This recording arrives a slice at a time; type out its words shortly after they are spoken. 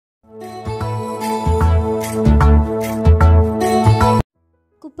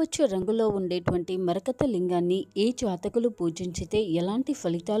ఆకుపచ్చ రంగులో ఉండేటువంటి మరకత లింగాన్ని ఏ జాతకులు పూజించితే ఎలాంటి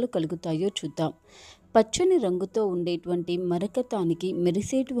ఫలితాలు కలుగుతాయో చూద్దాం. పచ్చని రంగుతో ఉండేటువంటి మరకతానికి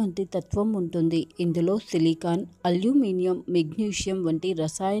మెరిసేటువంటి తత్వం ఉంటుంది. ఇందులో సిలికాన్, అల్యూమినియం, మెగ్నీషియం వంటి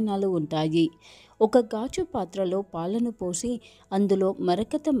రసాయనాలు ఉంటాయి. ఒక గాజు పాత్రలో పాలను పోసి అందులో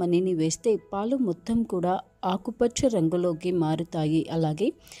మరకత మణిని వేస్తే పాలు మొత్తం కూడా ఆకుపచ్చ రంగులోకి మారుతాయి. అలాగే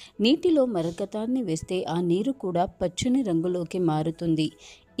నీటిలో మరకతాన్ని వేస్తే ఆ నీరు కూడా పచ్చని రంగులోకి మారుతుంది.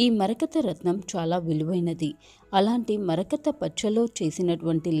 ఈ మరకత రత్నం చాలా విలువైనది. అలాంటి మరకత పచ్చలో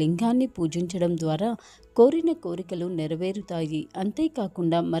చేసినటువంటి లింగాన్ని పూజించడం ద్వారా కోరిన కోరికలు నెరవేరుతాయి.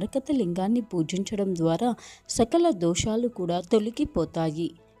 అంతేకాకుండా మరకత లింగాన్ని పూజించడం ద్వారా సకల దోషాలు కూడా తొలగిపోతాయి.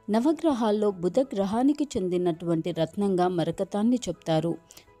 నవగ్రహాల్లో బుధ గ్రహానికి చెందినటువంటి రత్నంగా మరకతాన్ని చెప్తారు.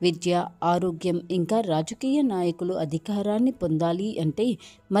 విద్య, ఆరోగ్యం ఇంకా రాజకీయ నాయకులు అధికారాన్ని పొందాలి అంటే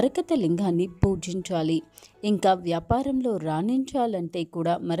మరకత లింగాన్ని పూజించాలి. ఇంకా వ్యాపారంలో రాణించాలంటే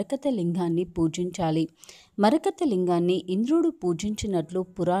కూడా మరకత లింగాన్ని పూజించాలి. మరకత లింగాన్ని ఇంద్రుడు పూజించినట్లు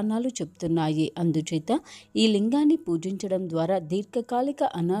పురాణాలు చెప్తున్నాయి. అందుచేత ఈ లింగాన్ని పూజించడం ద్వారా దీర్ఘకాలిక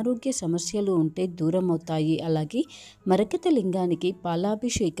అనారోగ్య సమస్యలు ఉంటే దూరమవుతాయి. అలాగే మరకత లింగానికి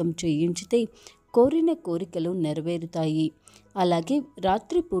పాలాభిషేకం చేయించితే కోరిన కోరికలు నెరవేరుతాయి. అలాగే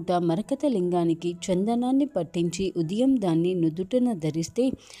రాత్రిపూట మరకత లింగానికి చందనాన్ని పట్టించి ఉదయం దాన్ని నుదుటన ధరిస్తే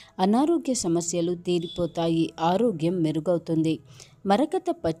అనారోగ్య సమస్యలు తీరిపోతాయి, ఆరోగ్యం మెరుగవుతుంది. మరకత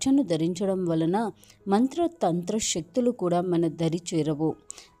పచ్చను ధరించడం వలన మంత్రతంత్ర శక్తులు కూడా మన దరి చేరవు,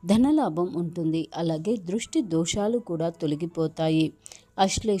 ధనలాభం ఉంటుంది. అలాగే దృష్టి దోషాలు కూడా తొలగిపోతాయి.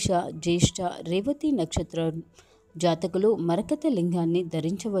 అశ్లేష, జ్యేష్ఠ, రేవతి నక్షత్రం జాతకులు మరకత లింగాన్ని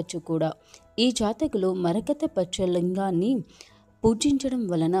ధరించవచ్చు కూడా. ఈ జాతకులు మరకత పచ్చ లింగాన్ని పూజించడం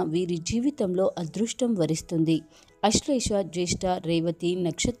వలన వీరి జీవితంలో అదృష్టం వరిస్తుంది. అశ్లేష, జ్యేష్ఠ, రేవతి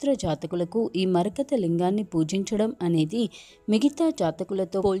నక్షత్ర జాతకులకు ఈ మరకత లింగాన్ని పూజించడం అనేది మిగతా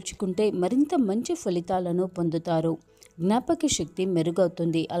జాతకులతో పోల్చుకుంటే మరింత మంచి ఫలితాలను పొందుతారు. జ్ఞాపక శక్తి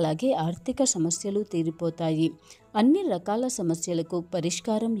మెరుగవుతుంది. అలాగే ఆర్థిక సమస్యలు తీరిపోతాయి. అన్ని రకాల సమస్యలకు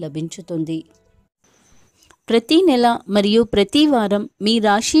పరిష్కారం లభించుతుంది. ప్రతి నెల మరియు ప్రతి వారం మీ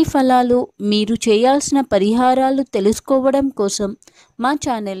రాశి ఫలాలు, మీరు చేయాల్సిన పరిహారాలు తెలుసుకోవడం కోసం మా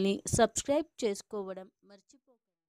ఛానల్ని సబ్స్క్రైబ్ చేసుకోవడం మర్చిపోకండి.